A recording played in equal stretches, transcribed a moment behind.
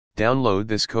Download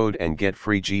this code and get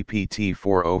free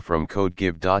GPT-4o from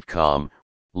codegive.com,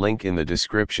 link in the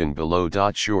description below.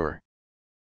 Sure.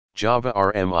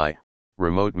 Java.rmi,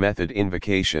 remote method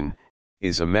invocation,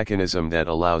 is a mechanism that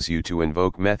allows you to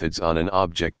invoke methods on an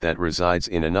object that resides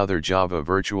in another Java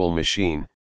virtual machine,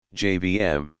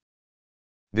 JVM.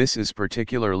 This is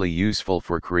particularly useful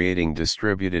for creating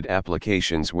distributed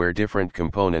applications where different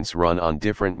components run on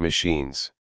different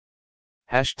machines.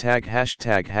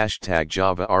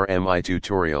 Java RMI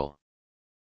tutorial.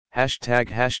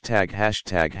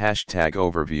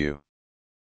 Overview.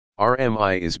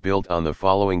 RMI is built on the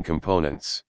following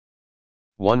components.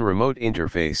 1. Remote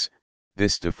interface.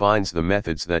 This defines the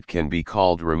methods that can be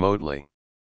called remotely.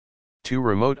 2.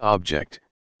 Remote object.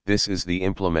 This is the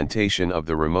implementation of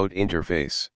the remote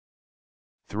interface.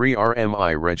 3.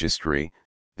 RMI registry.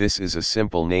 This is a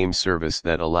simple name service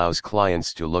that allows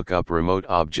clients to look up remote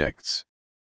objects.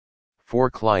 4.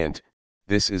 Client.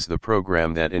 This is the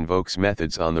program that invokes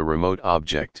methods on the remote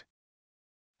object.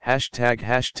 Steps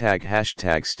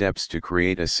to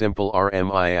create a simple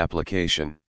RMI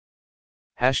application.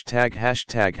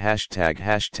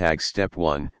 Step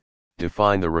 1,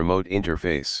 define the remote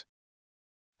interface.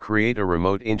 Create a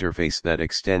remote interface that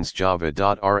extends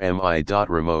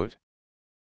java.rmi.remote.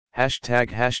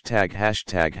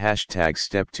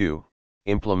 Step 2,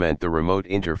 implement the remote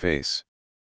interface.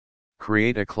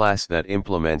 Create a class that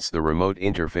implements the remote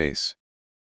interface.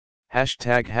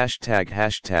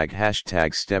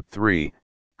 Step 3,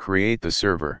 create the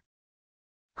server.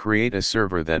 Create a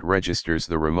server that registers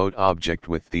the remote object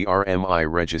with the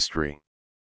RMI registry.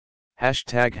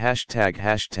 Step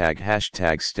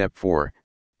 4,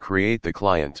 create the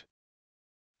client.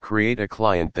 Create a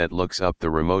client that looks up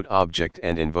the remote object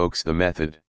and invokes the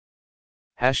method.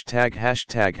 Step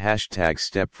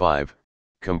 5,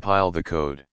 compile the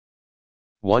code.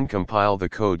 1. Compile the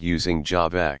code using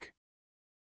javac.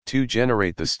 2.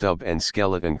 Generate the stub and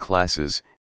skeleton classes,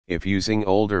 if using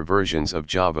older versions of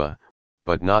Java,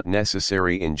 but not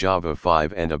necessary in Java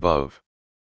 5 and above.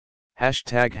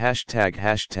 Step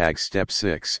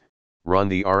 6, run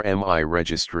the RMI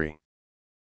registry.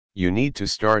 You need to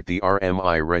start the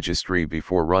RMI registry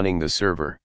before running the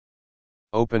server.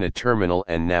 Open a terminal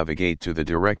and navigate to the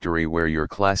directory where your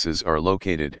classes are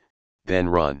located, then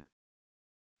run.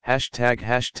 Step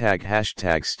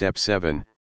 7,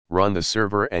 run the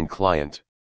server and client.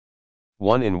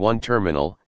 1. In one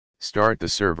terminal, start the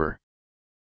server.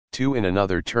 2. In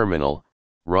another terminal,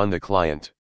 run the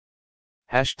client.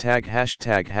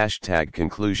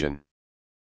 Conclusion.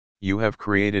 You have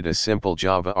created a simple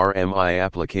Java RMI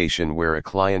application where a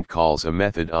client calls a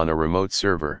method on a remote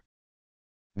server.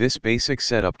 This basic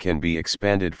setup can be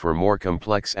expanded for more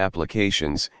complex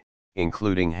applications,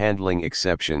 including handling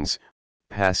exceptions,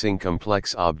 passing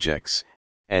complex objects,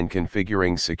 and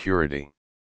configuring security.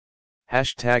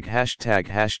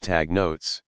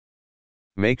 Notes.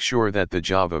 Make sure that the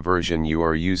Java version you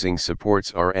are using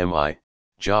supports RMI,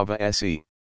 Java SE.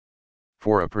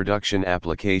 For a production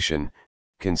application,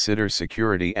 consider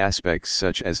security aspects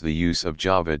such as the use of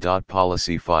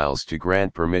java.policy files to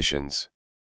grant permissions.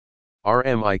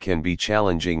 RMI can be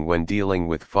challenging when dealing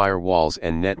with firewalls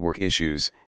and network issues.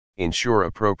 Ensure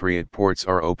appropriate ports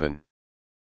are open.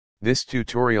 This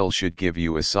tutorial should give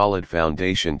you a solid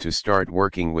foundation to start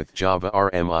working with Java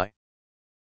RMI.